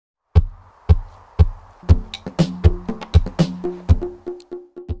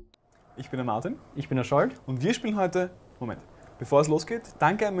bin der Martin. Ich bin der Scholt. Und wir spielen heute... Moment. Bevor es losgeht,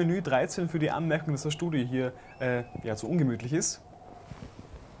 danke an Menü 13 für die Anmerkung, dass das Studio hier ja, so ungemütlich ist.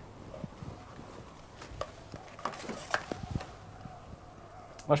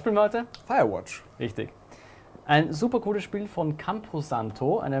 Was spielen wir heute? Firewatch. Richtig. Ein super cooles Spiel von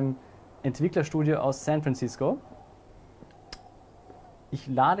Camposanto, einem Entwicklerstudio aus San Francisco. Ich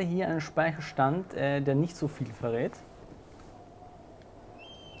lade hier einen Speicherstand, der nicht so viel verrät.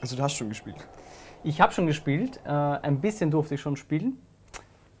 Also du hast schon gespielt? Ich habe schon gespielt, ein bisschen durfte ich schon spielen.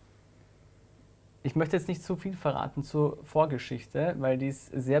 Ich möchte jetzt nicht zu viel verraten zur Vorgeschichte, weil die ist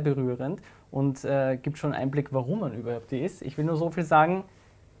sehr berührend und gibt schon einen Einblick, warum man überhaupt die ist. Ich will nur so viel sagen,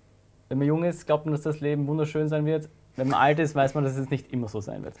 wenn man jung ist, glaubt man, dass das Leben wunderschön sein wird. Wenn man alt ist, weiß man, dass es nicht immer so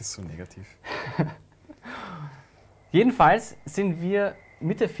sein wird. Das ist so negativ. Jedenfalls sind wir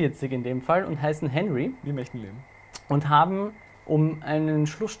Mitte 40 in dem Fall und heißen Henry. Wie im echten Leben. Und haben, um einen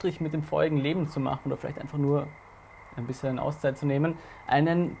Schlussstrich mit dem vorigen Leben zu machen oder vielleicht einfach nur ein bisschen Auszeit zu nehmen,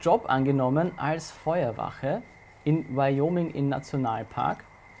 einen Job angenommen als Feuerwache in Wyoming im Nationalpark.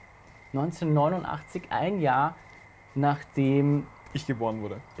 1989, ein Jahr nachdem ich geboren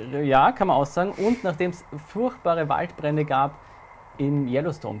wurde. Ja, kann man auch sagen. Und nachdem es furchtbare Waldbrände gab im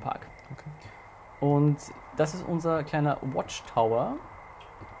Yellowstone Park. Okay. Und das ist unser kleiner Watchtower,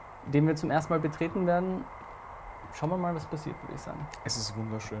 den wir zum ersten Mal betreten werden. Schauen wir mal, was passiert, würde ich sagen. Es ist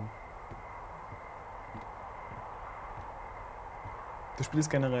wunderschön. Das Spiel ist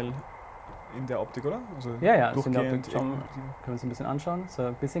generell in der Optik, oder? Also ja, ist in der Optik. Können wir uns ein bisschen anschauen. So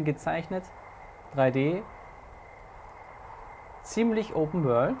ein bisschen gezeichnet, 3D. Ziemlich Open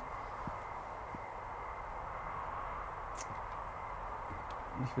World.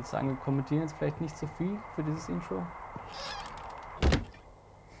 Ich würde sagen, wir kommentieren jetzt vielleicht nicht so viel für dieses Intro.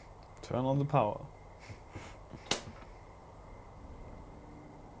 Turn on the power.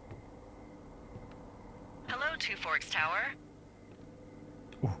 Hello, Two Forks Tower.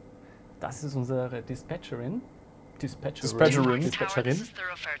 Das ist unsere Dispatcherin. Dispatcherin. This is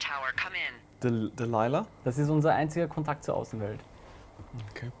Thoroughfare Tower. Come in. Delilah? Das ist unser einziger Kontakt zur Außenwelt.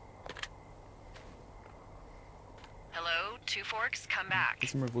 Okay. Hello, Two Forks, come back.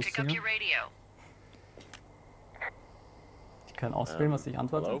 Pick up your radio. Ich kann auswählen, was ich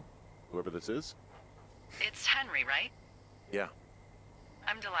antworte. Hello, whoever this is. It's Henry, right? Yeah.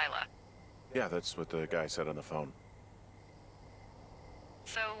 I'm Delilah. Yeah, that's what the guy said on the phone.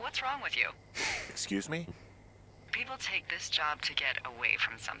 So, what's wrong with you? Excuse me? People take this job to get away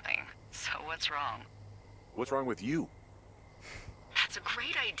from something. So, what's wrong? What's wrong with you? That's a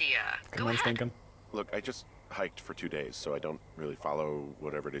great idea. Kann Go man ahead. denken. Look, I just hiked for 2 days, so I don't really follow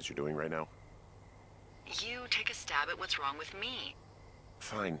whatever it is you're doing right now. You take a stab at what's wrong with me.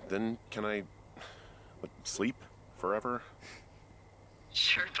 Fine, then can I sleep forever?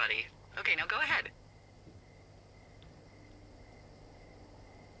 Sure, buddy. Okay, now go ahead.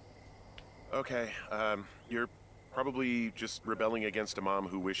 Okay, you're probably just rebelling against a mom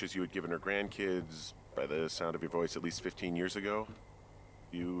who wishes you had given her grandkids, by the sound of your voice, at least 15 years ago.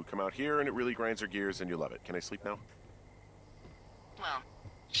 You come out here and it really grinds her gears and you love it. Can I sleep now? Well,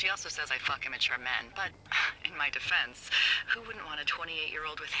 she also says I fuck immature men, but in my defense, who wouldn't want a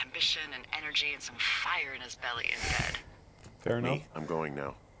 28-year-old with ambition and energy and some fire in his belly in bed? Fair enough. Me, I'm going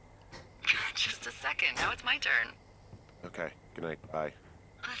now. Just a second, now it's my turn. Okay, good night, bye.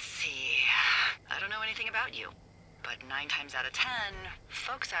 Let's see. I don't know anything about you, but 9 times out of 10,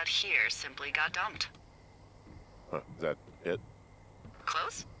 folks out here simply got dumped. Huh, is that it?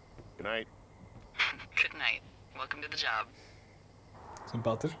 Close? Good night. Good night. Welcome to the job.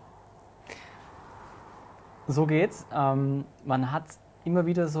 Sympathisch. So geht's. Man hat immer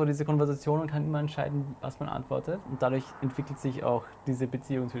wieder so diese Konversation und kann immer entscheiden, was man antwortet. Und dadurch entwickelt sich auch diese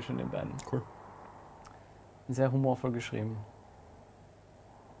Beziehung zwischen den beiden. Cool. Sehr humorvoll geschrieben.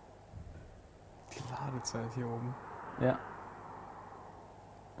 Die Ladezeit hier oben. Ja.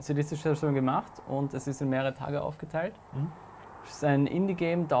 Also die ist schon gemacht und es ist in mehrere Tage aufgeteilt. Mhm. Es ist ein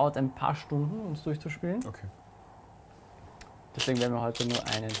Indie-Game, dauert ein paar Stunden, um es durchzuspielen. Okay. Deswegen werden wir heute nur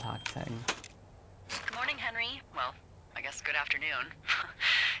einen Tag zeigen. Good morning, Henry. Well, I guess good afternoon.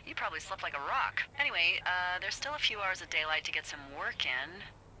 You probably slept like a rock. Anyway, there's still a few hours of daylight to get some work in.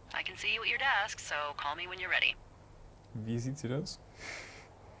 I can see you at your desk, so call me when you're ready. Wie sieht sie das?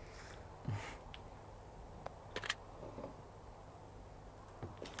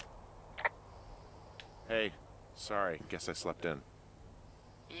 Hey, sorry, guess I slept in.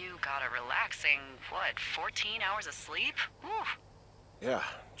 You got a relaxing, what, 14 hours of sleep? Whew. Yeah,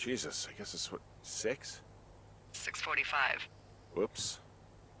 Jesus, I guess it's what, 6? 6:45. Whoops.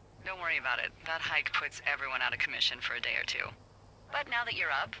 Don't worry about it. That hike puts everyone out of commission for a day or two. But now that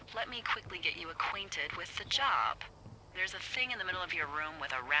you're up, let me quickly get you acquainted with the job. There's a thing in the middle of your room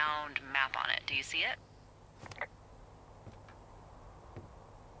with a round map on it. Do you see it?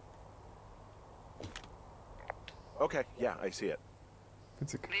 Okay, yeah, I see it.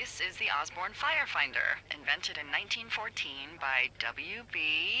 Witzig. This is the Osborne Firefinder, invented in 1914 by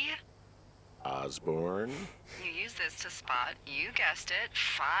W.B. Osborne? You use this to spot, you guessed it,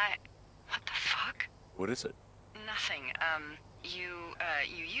 What the fuck? What is it? Nothing. You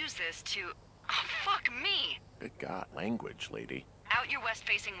use this to... Oh, fuck me! Good God, language, lady. Out your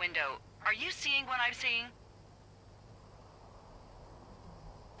west-facing window. Are you seeing what I'm seeing?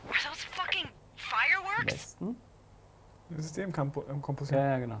 Are those fucking fireworks? Westen? Das ist im Kompass.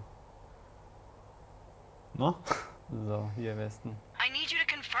 Ja, genau. No? So, hier Westen. I need you to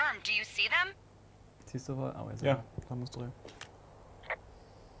confirm. Do you see them? Siehst du wohl? Oh, jetzt Ja, da musst du rein.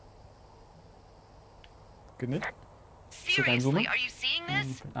 Geht nicht? Seriously, are you seeing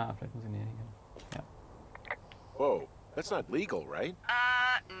this? Ah, vielleicht muss ich näher hingehen. Ja. Whoa, that's not legal, right?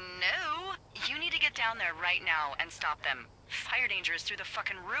 No. You need to get down there right now and stop them. Fire danger is through the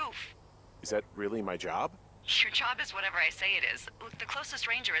fucking roof. Is that really my job? Your job is whatever I say it is. Look, the closest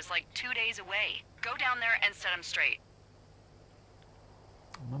ranger is like 2 days away. Go down there and set him straight.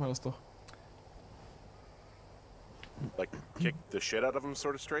 Machen wir das doch. Like, kick the shit out of him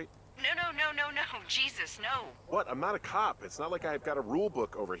sort of straight? No. Jesus, no. What? I'm not a cop. It's not like I've got a rule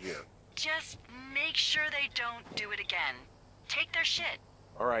book over here. Just make sure they don't do it again. Take their shit.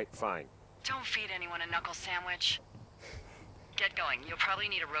 All right, fine. Don't feed anyone a knuckle sandwich. Get going. You'll probably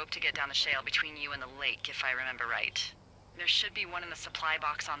need a rope to get down the shale between you and the lake, if I remember right. There should be one in the supply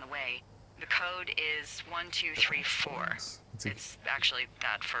box on the way. The code is 1234. It's actually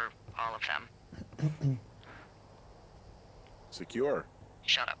that for all of them. Secure.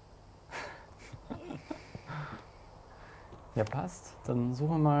 Shut up. Ja, passt. Dann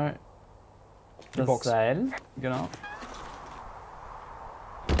suchen wir mal Die das Box. Seil. Genau.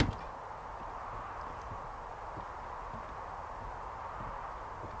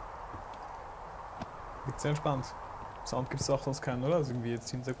 Liegt sehr entspannt. Sound gibt es auch sonst keinen, oder? Also irgendwie jetzt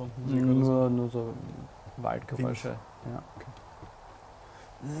Hintergrundmusik oder so. Nur so Waldgeräusche. Ja.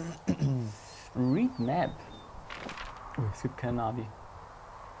 Read Map. Es gibt kein Navi.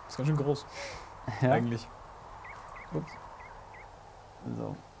 Ist ganz schön groß, Ja. eigentlich. Ups.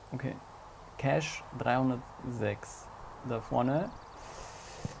 So, okay. Cache 306. Da vorne.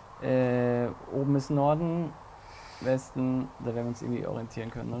 Oben ist Norden, Westen. Da werden wir uns irgendwie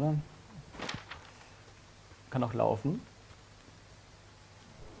orientieren können, oder? Kann auch laufen.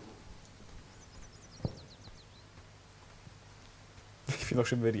 Ich finde auch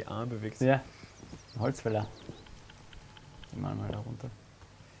schön, wer die Arme bewegt. Ja. Holzfäller. Wir malen mal da runter.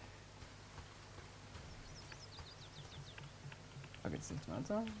 Da geht's nicht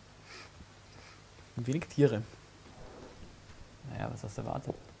weiter. Ein wenig Tiere. Naja, was hast du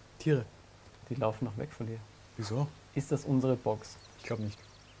erwartet? Tiere. Die laufen noch weg von dir. Wieso? Ist das unsere Box? Ich glaube nicht.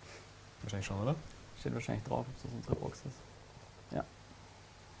 Wahrscheinlich schon, oder? Steht wahrscheinlich drauf, ob das unsere Box ist. Ja.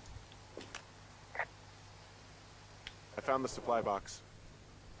 I found the supply box.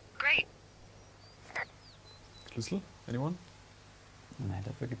 Great. Schlüssel? Anyone? Nein,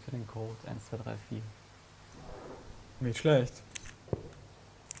 dafür gibt es ja den Code 1, 2, 3, 4. Nicht schlecht.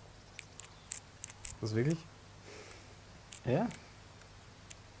 Das wirklich? Ja?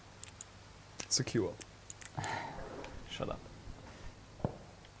 Secure. Shut up.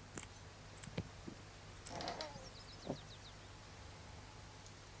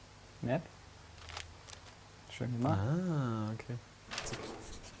 Map? Schön gemacht. Ah, okay.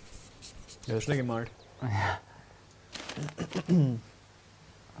 Ja, schnell gemalt. Hat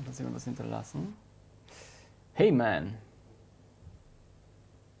uns jemand was hinterlassen? Hey man!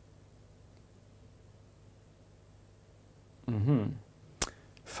 Mhm.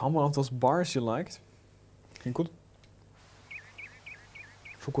 Found one of those bars you liked. Klingt gut.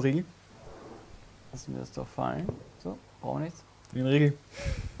 Schokoriegel. Lass mir das doch fallen. So, brauche nichts. Wie ein Riegel.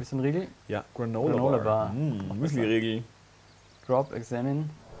 Bisschen Riegel. Ja, Granola, Granola Bar. Bar. Müsli-Riegel. Drop, examine,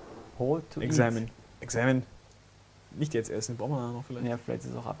 hold to Examine. Examine. Nicht jetzt essen, brauchen wir noch vielleicht. eat. Ja, vielleicht ist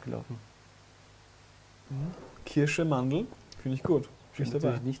es auch abgelaufen. Kirsche, Mandel. Finde ich gut. Bin ich Steht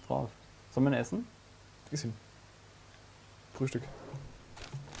dabei. natürlich nicht drauf. Sollen wir ihn essen? Ist hin. Frühstück.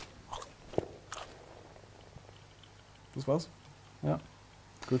 Das war's? Ja.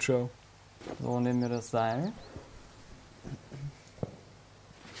 Good show. So, nehmen wir das Seil.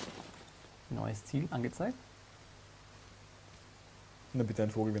 Neues Ziel angezeigt. Na bitte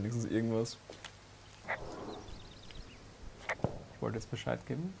ein Vogel, wenigstens irgendwas. Ich wollte jetzt Bescheid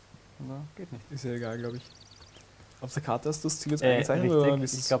geben, aber geht nicht. Ist ja egal, glaube ich. Auf der Karte hast du das Ziel jetzt eingezeichnet? Oder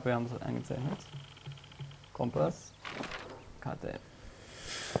richtig. Ich glaube, wir haben es eingezeichnet. Kompass. Karte.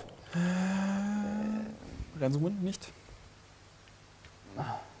 Reinzoomen? Nicht? Was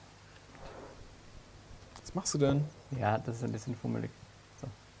machst du denn? Ja, das ist ein bisschen fummelig. So.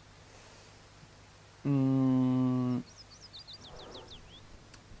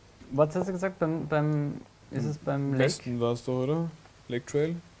 Was hast du gesagt? Ist es beim Lake? Westen war es doch, oder? Lake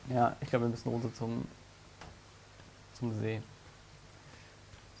Trail? Ja, ich glaube, wir müssen runter zum See.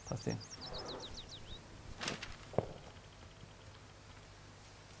 Passt eh.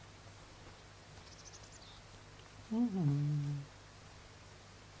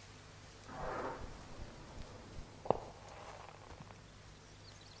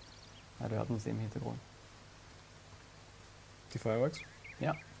 Ja, der hat einen See im Hintergrund. Die Fireworks?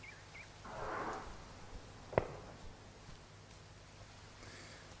 Ja.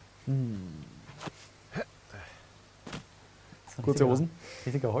 So ein Kurze richtiger- Hosen?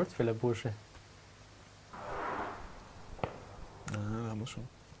 Richtiger Holzfällerbursche. Ah, da haben wir es schon.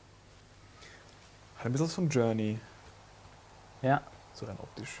 Hat ein bisschen was vom Journey. Ja. So rein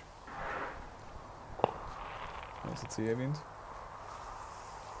optisch. Hast du C erwähnt?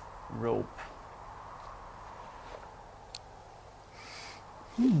 Rope.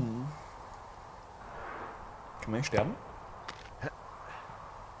 Kann man nicht sterben?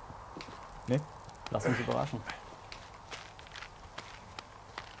 Nee? Lass uns überraschen.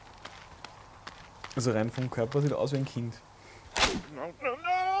 Also rein vom Körper sieht er aus wie ein Kind.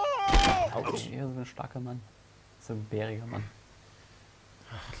 Okay, eher so ein starker Mann. So ein bäriger Mann.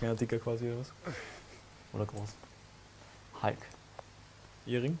 Kleiner, dicker quasi oder was? Oder groß. Hulk.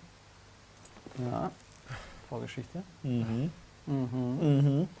 Ehering? Ja. Vorgeschichte. Mhm.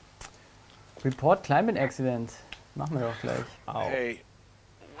 Mhm. Report Climate Accident. Machen wir doch gleich. Au. Hey,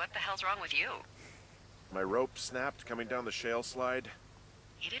 What the hell's wrong with you? my rope snapped coming down the shale slide.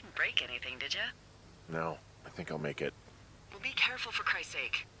 You didn't break anything, did you? No, I think I'll make it. Well, be careful for Christ's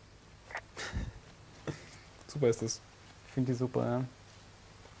sake. Super ist das. Ich finde die super, ja.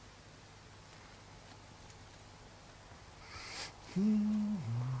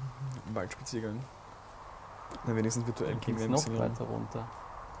 Waldspaziergang. Na, wenigstens virtuell Dann gehen geht's wir ein noch bisschen weiter runter.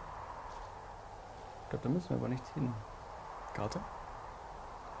 Ich glaube, da müssen wir aber nicht hin. Karte?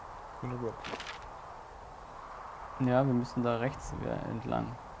 Grüner Rob. Ja, wir müssen da rechts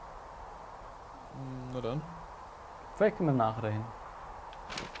entlang. Na dann. Vielleicht gehen wir nachher dahin.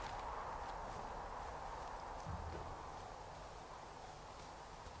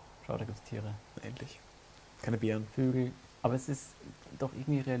 Schau, da gibt's Tiere. Na, endlich. Keine Bären. Vögel. Aber es ist doch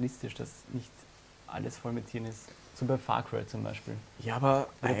irgendwie realistisch, dass nicht alles voll mit Tieren ist. So bei Far Cry zum Beispiel. Ja, aber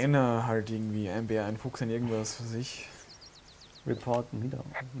Jetzt- einer halt irgendwie. Ein Bär, ein Fuchs, ein irgendwas für sich. Report Meadow.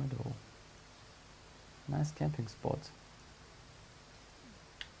 Nice camping spot.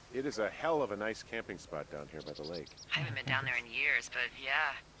 It is a hell of a nice camping spot down here by the lake. I haven't been down there in years, but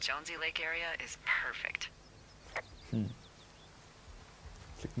yeah, Jonesy Lake area is perfect.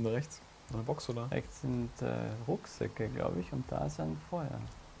 Was liegt denn da rechts? Eine Box oder? Rechts sind Rucksäcke, glaube ich, und da ist ein Feuer.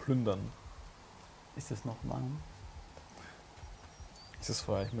 Plündern. Ist das noch warm? Ist das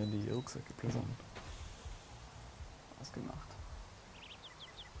Feuer? Ich meine die Rucksäcke plündern. Ausgemacht.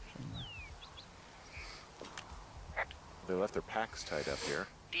 Schon mal. They left their packs tied up here.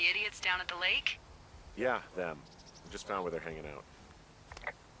 The idiots down at the lake? Yeah, them. I just found where they're hanging out.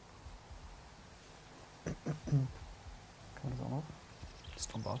 Kann man das auch noch? Das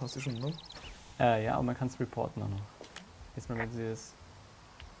Trombat hast du schon, ne? Ja, aber man kann es reporten auch noch. Jetzt mal, wenn sie das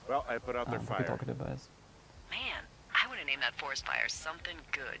Well, I put out their fire. Walkie-Talkie dabei ist. Man, I would have named that forest fire something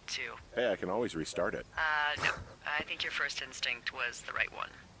good, too. Hey, I can always restart it. No. I think your first instinct was the right one.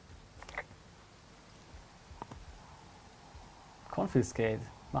 Confiscate.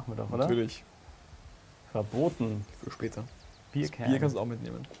 Machen wir doch, oder? Natürlich. Verboten. Für später. Bierkern. Bier kannst du auch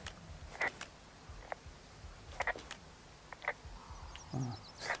mitnehmen.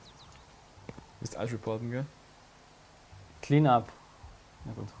 Willst alles reporten, gell? Clean up.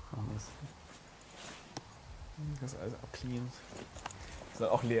 Na gut, machen wir das. Du kannst alles abklingen. Ist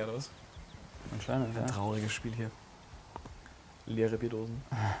halt auch leer, oder was? Anscheinend, ja. Ein trauriges Spiel hier. Leere Bierdosen.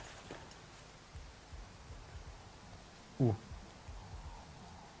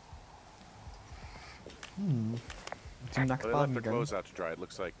 Die Well, nackt they left baden their gegangen. clothes out to dry. It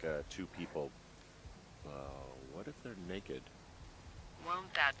looks like two people. What if they're naked?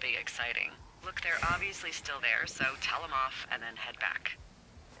 Won't that be exciting? Look, they're obviously still there, so tell them off and then head back.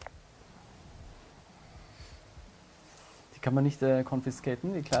 Die kann man nicht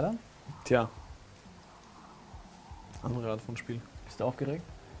konfiskaten, die Kleider? Tja. Andere Art von Spiel. Bist du aufgeregt?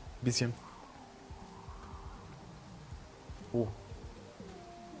 Bisschen. Oh,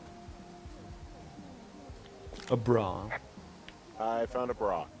 A bra. I found a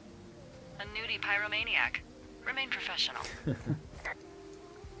bra. A nudie pyromaniac. Remain professional.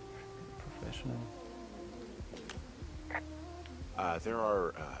 professional. There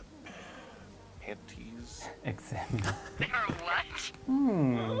are panties. Examine. Or what?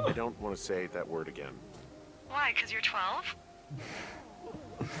 I don't want to say that word again. Why? Because you're 12?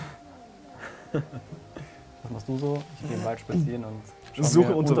 Was machst du so? Ich gehe im Wald spazieren und Suche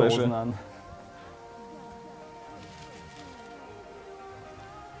mir Unterwäsche. Unterhosen an.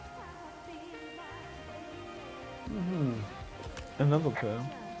 Another pair.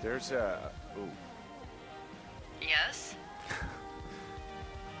 There's a. Ooh. Yes?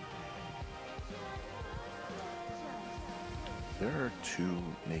 There are two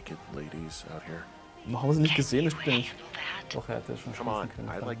naked ladies out here. Noch haben wir sie nicht gesehen, das You stimmt nicht. handle that? Doch, er hätte schon Come on, schließen können.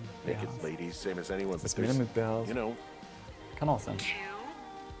 I von like naked BHs. ladies, same as anyone. Was But will er there's, mit BHs? you know, Kann auch sein. Two?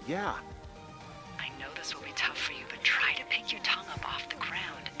 yeah. I know this will be tough for you, but try to pick your tongue up off the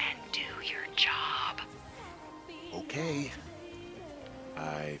ground and do your job. Okay.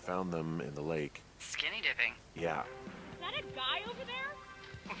 I found them in the lake. Skinny dipping. Yeah. Is that a guy over there?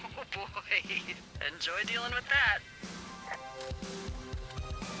 Oh boy. Enjoy dealing with that.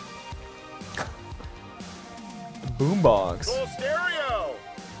 Boombox. Full stereo.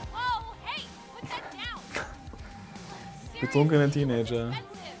 Oh, hey, put that down. Betrunkene Seriously, Teenager. it's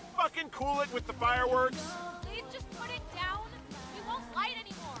expensive. Fucking cool it with the fireworks. Please just put it down. We won't light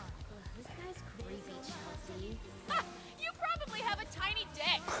anymore. This guy's crazy, Chelsea. Ha, you probably have a tiny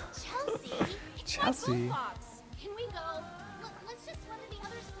dick. Chelsea? It's Chelsea. my boombox. Can we go? Let's just run to the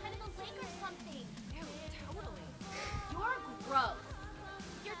other side of the lake or something. Ew, totally. You're gross.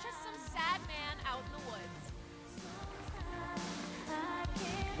 You're just some sad man out in the woods.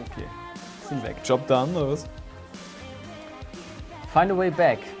 Okay, sind weg. Job done, oder was? Find a way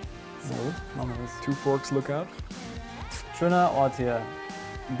back. Na gut, machen wir das. Two Forks Lookout. Schöner Ort hier.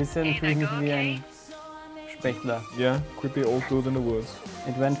 Ein bisschen fühle ich mich wie ein Spechtler. Yeah, creepy old dude in the woods.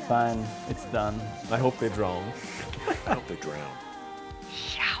 It went fine. It's done. I hope they drown. I hope they drown.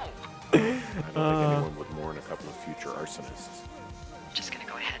 Yow. I don't think anyone would mourn a couple of future arsonists. Just gonna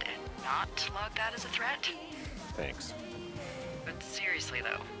go ahead and not log that as a threat. Thanks. But seriously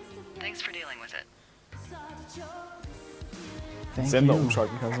though, thanks for dealing with it. Thank Sender you.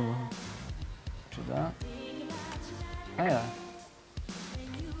 umschalten kannst du machen. Schon da? Ah ja.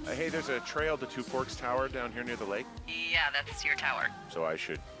 Hey, there's a trail to Two Forks Tower down here near the lake, Yeah, that's your tower. so I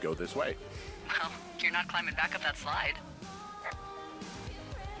should go this way. Well, you're not climbing back up that slide.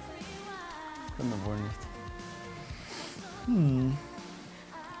 Können wir wohl nicht.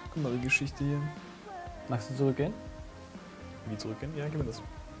 Guck mal, die Geschichte hier. Magst du zurückgehen? Wie zurückgehen? Ja, gib mir das.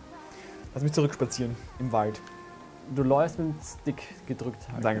 Lass mich zurückspazieren. Im Wald. Du läufst mit dem Stick gedrückt.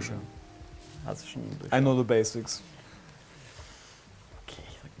 Halt. Dankeschön. Hast du schon I durchschaut. know the basics. Okay,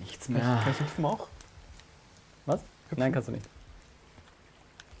 ich sag nichts Kann mehr. ich hüpfen auch? Was? Nein, kannst du nicht.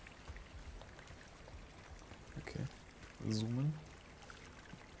 Okay. Zoomen.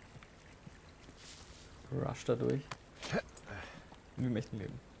 Rush da durch. Wie im echten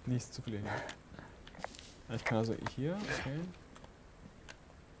Leben. Nichts zu verlieren. Ich kann also hier, okay.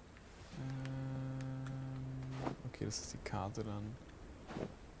 Okay, das ist die Karte dann.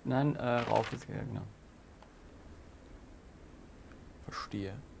 Nein, rauf ist ja genau.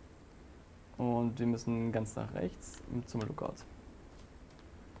 Verstehe. Und wir müssen ganz nach rechts zum Lookout.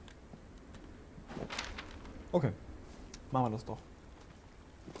 Okay, machen wir das doch.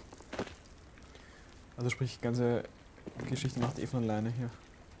 Also sprich, die ganze Geschichte macht eh von alleine hier.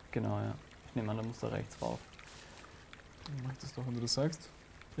 Genau, ja. Ich nehme an, da muss da rechts rauf. Dann mach ich das doch, wenn du das sagst.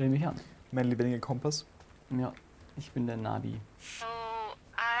 Dreh mich an. Mein lebendiger Kompass. Ja, ich bin der Navi. So,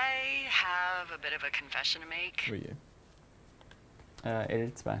 I have a bit of a confession to make. Oh je.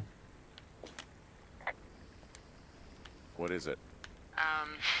 L2. What is it?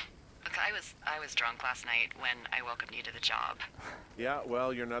 Look, I was drunk last night when I welcomed you to the job. Yeah,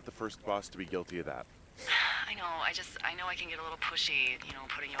 well, you're not the first boss to be guilty of that. I know, I know I can get a little pushy, you know,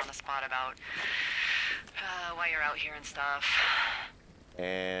 putting you on the spot about why you're out here and stuff.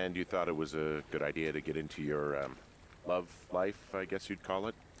 And you thought it was a good idea to get into your love life, I guess you'd call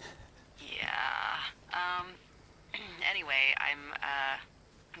it? Yeah. Anyway,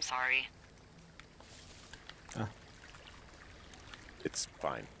 I'm sorry. It's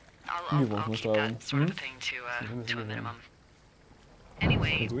fine. I'll keep that sort of a thing to a minimum.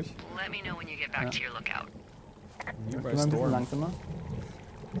 Anyway, durch. let me know when you get back to your lookout. Nearby Immer ein bisschen Storm. langsamer.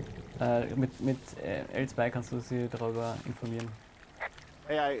 Mit L2 kannst du sie darüber informieren.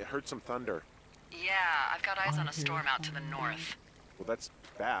 Hey, I heard some thunder. Yeah, I've got eyes on a storm out to the north. Well, that's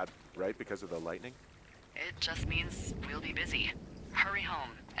bad, right? Because of the lightning? It just means we'll be busy. Hurry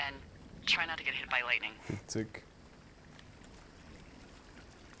home and try not to get hit by lightning. Witzig.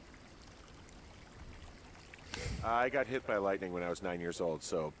 I got hit by lightning when I was 9 years old,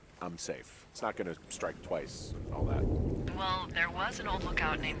 so I'm safe. It's not gonna strike twice, and all that. Well, there was an old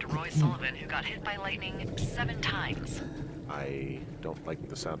lookout named Roy Sullivan who got hit by lightning 7 times. I don't like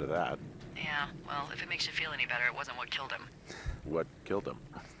the sound of that. Yeah, well, if it makes you feel any better, it wasn't what killed him. What killed him?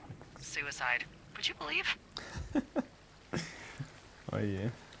 Suicide. Would you believe? Oh je.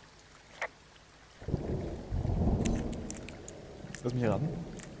 Lass mich raten.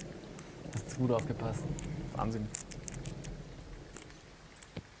 Hast du gut aufgepasst. Wahnsinn.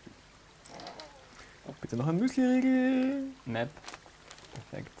 Bitte noch ein Müsli-Riegel. Map.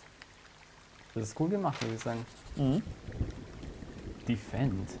 Perfekt. Das ist cool gemacht, würde ich sagen. Mhm.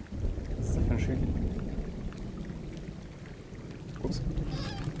 Defend. Was ist das für ein Schild? Ups.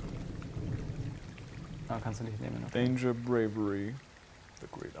 Ah, kannst du nicht nehmen. Okay. Danger, Bravery, the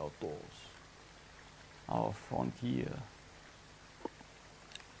Great Outdoors. Auf Frontier.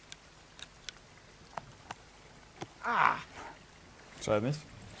 Schade nicht.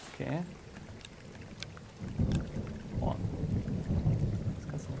 Okay. Oh. Das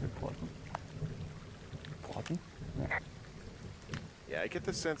kannst du reporten. Porten? Ja. Yeah, I get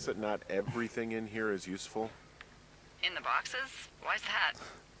the sense that not everything in here is useful. In the boxes? Why's that?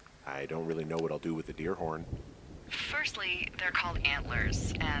 I don't really know what I'll do with the deer horn. Firstly, they're called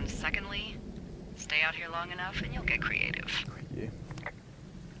antlers. And secondly, stay out here long enough and you'll get creative. Oh je.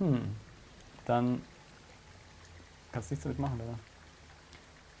 Dann kannst du nichts damit machen, oder?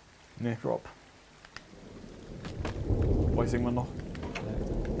 Nee. Drop. Brauche ich irgendwann noch.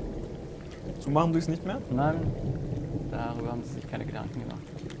 Vielleicht. Zumachen durchs nicht mehr? Nein, darüber haben sie sich keine Gedanken gemacht.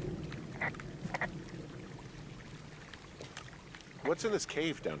 What's in this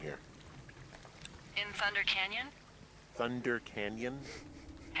cave down here? In Thunder Canyon? Thunder Canyon?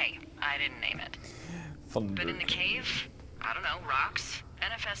 Hey, I didn't name it. Thunder. But in the cave, I don't know, rocks?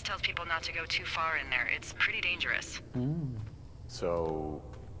 NFS tells people not to go too far in there. It's pretty dangerous. So,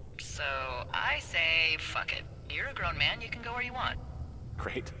 So I say, fuck it. You're a grown man, you can go where you want.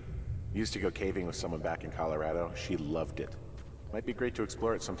 great. Used to go caving with someone back in Colorado. She loved it. Might be great to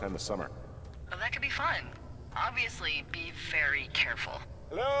explore it sometime this summer. Well, that could be fun. Obviously, be very careful.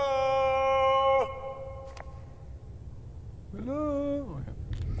 Hello? Hello.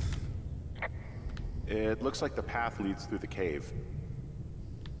 Okay. It looks like the path leads through the cave.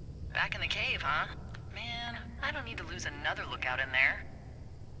 Back in the cave, huh? Man, I don't need to lose another lookout in there.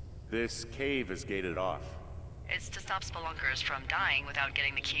 This cave is gated off. It's to stop spelunkers from dying without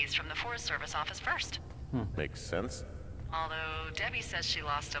getting the keys from the Forest Service office first. Makes sense. Although Debbie says she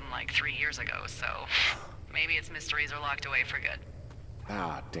lost them like 3 years ago, so maybe its mysteries are locked away for good.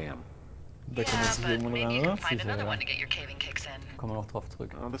 Ah, damn. Da kann man Yeah, sich but irgendwann maybe you rein, can oder? find Sicher, another ja. one to get your caving kicks in. Kommen wir noch drauf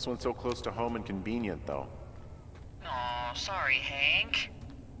zurück. Oh, this one's so close to home and convenient, though. Aw, sorry, Hank.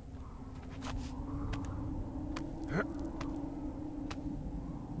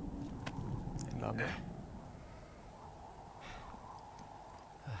 Einladen.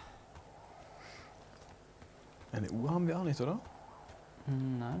 Eine Uhr haben wir auch nicht, oder?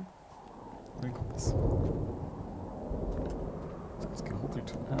 Nein. Ein Kompass. Das hat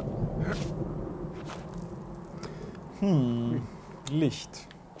geruckelt. Ja. Licht.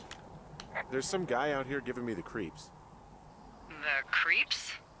 There's some guy out here giving me the creeps. The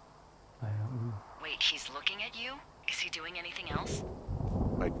creeps? Ah, ja. Wait, he's looking at you? Is he doing anything else?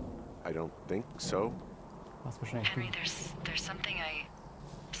 I don't think so. Was wahrscheinlich Henry, du. there's something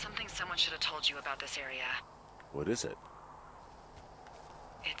something someone should have told you about this area. What is it?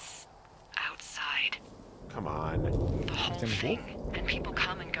 It's outside. Come on. The whole Dem thing. And people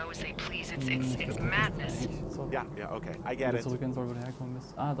come and go as they please. It's madness. So, Yeah, okay, I get wieder it. zurückgehen soll, wo du hergekommen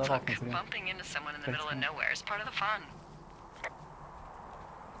bist. Ah, darauf Look, kannst du gehen. bumping into someone in the middle of nowhere is part of the fun.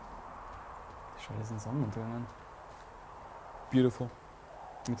 Schau, das sind Sonnenuntergängen. Beautiful.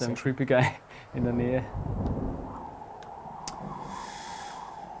 Mit einem creepy Guy in der Nähe.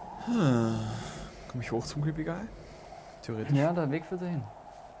 Komme ich hoch zum Creepy Guy? Theoretisch. Ja, der Weg führt dahin.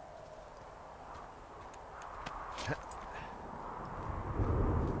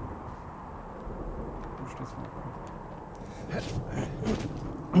 Du stehst vor mir.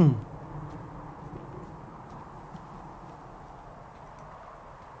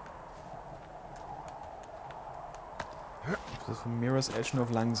 Das ist von Mirror's Edge nur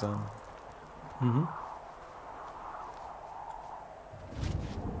auf langsam.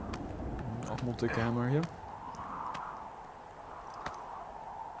 Auch Multicamera hier.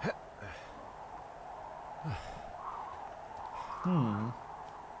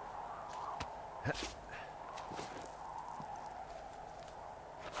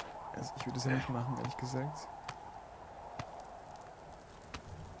 Also ich würde es ja nicht machen, ehrlich gesagt.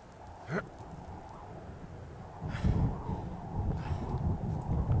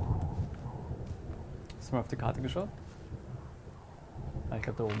 Hast du mal auf die Karte geschaut? Ah, ich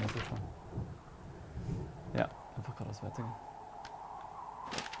glaube, da oben ist es schon. Ja, einfach geradeaus weitergehen.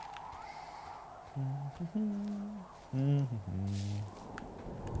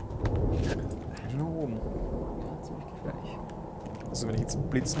 Nach oben. Ja, ziemlich gefährlich. Also wenn ich jetzt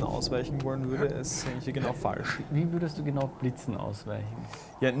Blitzen ausweichen wollen würde, ist es eigentlich hier genau falsch. Wie würdest du genau Blitzen ausweichen?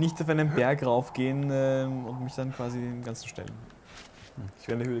 Ja, nicht auf einen Berg raufgehen und mich dann quasi den ganzen stellen. Ich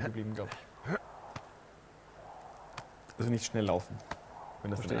wäre in der Höhle geblieben, glaube ich. Also nicht schnell laufen.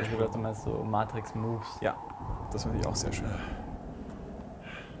 Wenn das Verstehe ich sogar, du meinst so Matrix-Moves. Ja, das finde ich auch sehr schön.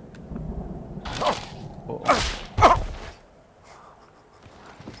 Oh, oh.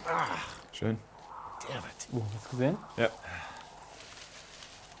 Schön. Hast du gesehen? Ja.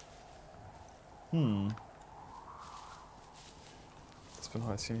 Was für ein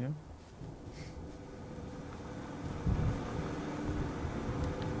Häuschen hier?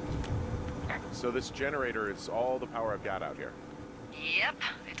 So this generator is all the power I've got out here. Yep,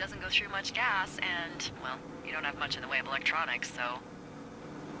 it doesn't go through much gas, and, well, you don't have much in the way of electronics, so...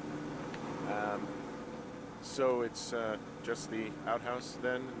 So it's just the outhouse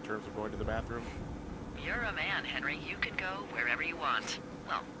then, in terms of going to the bathroom? You're a man, Henry. You can go wherever you want.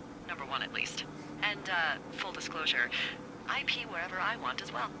 Well, number one at least. And, full disclosure, I pee wherever I want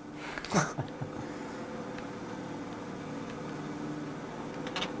as well.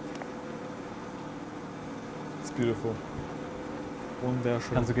 It's beautiful.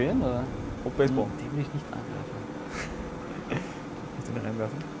 Wunderschön. Kannst du gehen, oder? Oh, Baseball. Die will ich nicht angreifen. Nicht den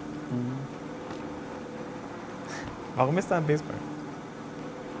reinwerfen. Warum ist da ein Baseball?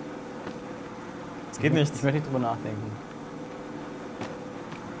 Es geht nicht. Ich möchte nicht drüber nachdenken.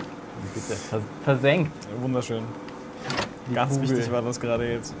 Bitte, versenkt. Wunderschön. Die Ganz Kugel. wichtig war das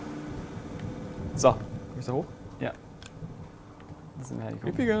gerade jetzt. So, komm ich da hoch? Ja. Das sind wir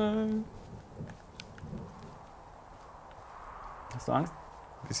hergekommen. Yippie. Hast du Angst?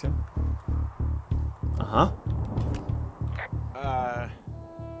 Ein bisschen. Aha.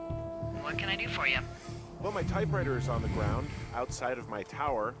 What can I do for you? Well, my typewriter is on the ground, outside of my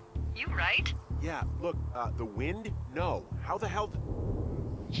tower. You right? Yeah, look, the wind? No. How the hell...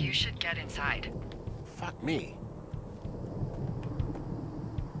 You should get inside. Fuck me.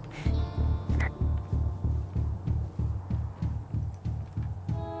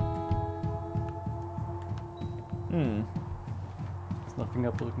 Hast du nach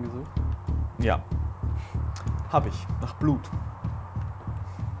Fingerabdrücken gesucht? Ja. Hab ich. Nach Blut.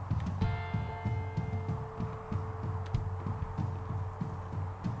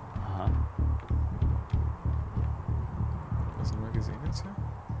 Aha. Was haben wir gesehen jetzt hier?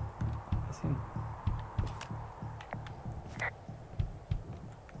 Bisschen.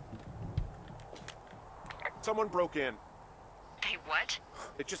 Someone broke in. Hey, what?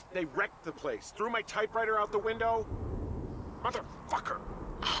 They wrecked the place. Threw my typewriter out the window. Motherfucker.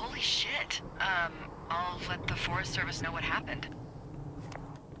 Holy shit. I'll let the Forest Service know what happened.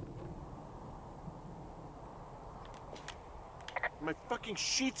 My fucking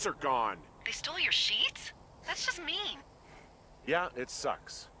sheets are gone. They stole your sheets? That's just mean. Yeah, it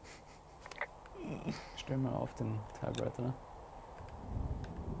sucks. Stell mal auf den Typewriter, ne?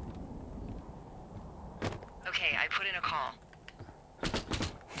 Okay, I put in a call.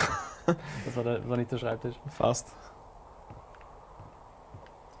 Das war nicht der Schreibtisch. Fast.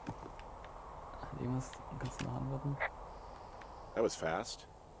 Irgendwas kannst du noch antworten? That was fast.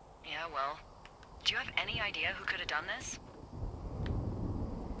 Yeah, well, do you have any idea who could have done this?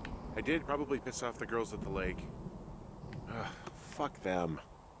 I did probably piss off the girls at the lake. Ugh, fuck them.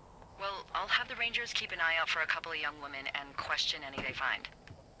 Well, I'll have the Rangers keep an eye out for a couple of young women and question any they find.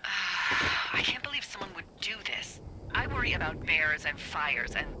 I can't believe someone would do this. I worry about bears and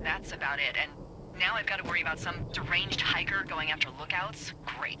fires, and that's about it. And now I've got to worry about some deranged hiker going after lookouts?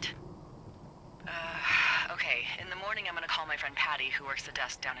 Great. Okay, in the morning I'm gonna call my friend Patty, who works the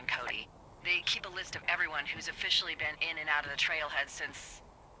desk down in Cody. They keep a list of everyone who's officially been in and out of the trailhead since,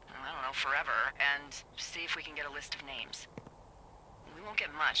 I don't know, forever, and see if we can get a list of names. We won't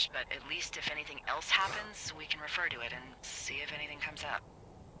get much, but at least if anything else happens, we can refer to it and see if anything comes up.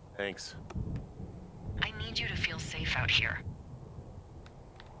 Thanks. I need you to feel safe out here.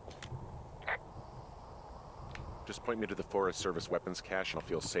 Just point me to the Forest Service weapons cache and I'll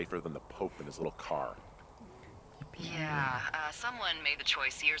feel safer than the Pope in his little car. Yeah, someone made the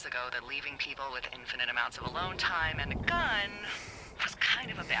choice years ago that leaving people with infinite amounts of alone time and a gun was kind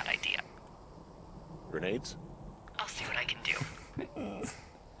of a bad idea. Grenades? I'll see what I can do.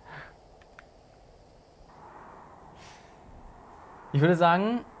 Ich würde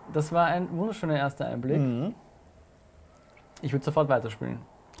sagen, das war ein wunderschöner erster Einblick. Mhm. Ich würde sofort weiterspielen.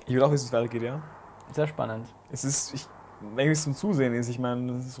 Ich will auch wissen, wie es weitergeht, ja. Sehr spannend. Es ist, wenn es zum Zusehen ist, ich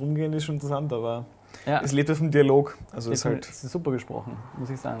meine, das Rumgehen ist schon interessant, aber Ja, es lebt auf dem Dialog. Also es ist halt. es ist super gesprochen, muss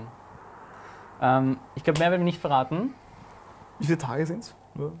ich sagen. Ich glaube, mehr werden wir nicht verraten. Wie viele Tage sind es?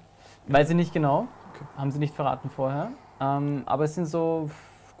 Weiß ich nicht genau. Okay. Haben sie nicht verraten vorher. Aber es sind so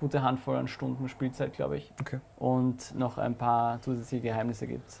gute Handvoll an Stunden Spielzeit, glaube ich. Okay. Und noch ein paar zusätzliche Geheimnisse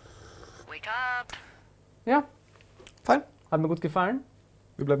gibt's. Wake up! Ja, Fein. hat mir gut gefallen.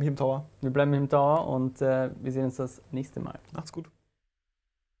 Wir bleiben hier im Tower. Wir bleiben im Tower und wir sehen uns das nächste Mal. Macht's gut.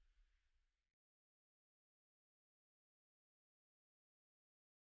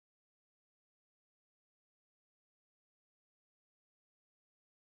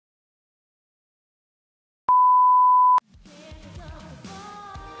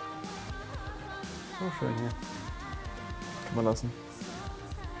 So schön hier. Kann man lassen.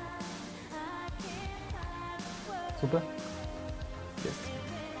 Super. Yes.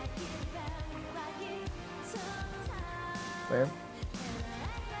 Sehr.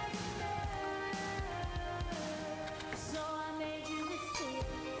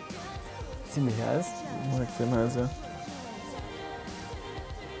 Ziemlich heiß. Extrem heiß, ja.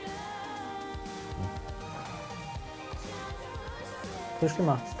 Frisch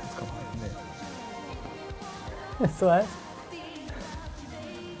gemacht. Kannst kaum halten, nee. Ist so heiß.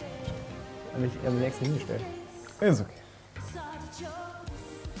 Habe ich mir extra hingestellt. Ist okay.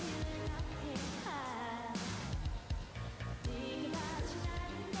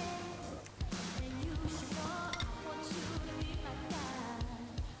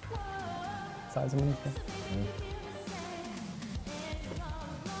 Salz aber nicht, ne?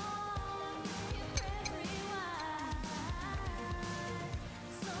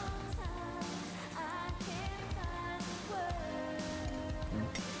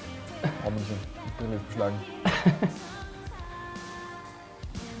 Warum nicht so? Ich bin nicht beschlagen.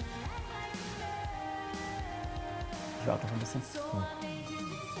 Ich warte noch ein bisschen.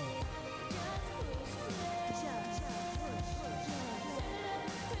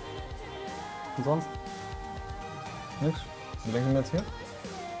 Und sonst? Nix? Wie lange sind wir jetzt hier?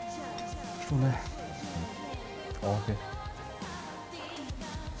 Stunde. Oh, okay.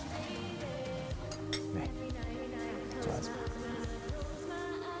 Nee. Zu heiß.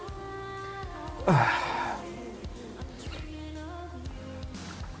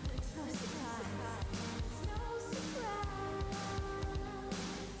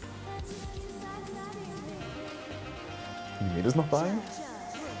 Sind die Mädels noch bei?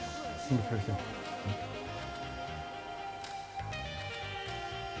 Ich befürchte.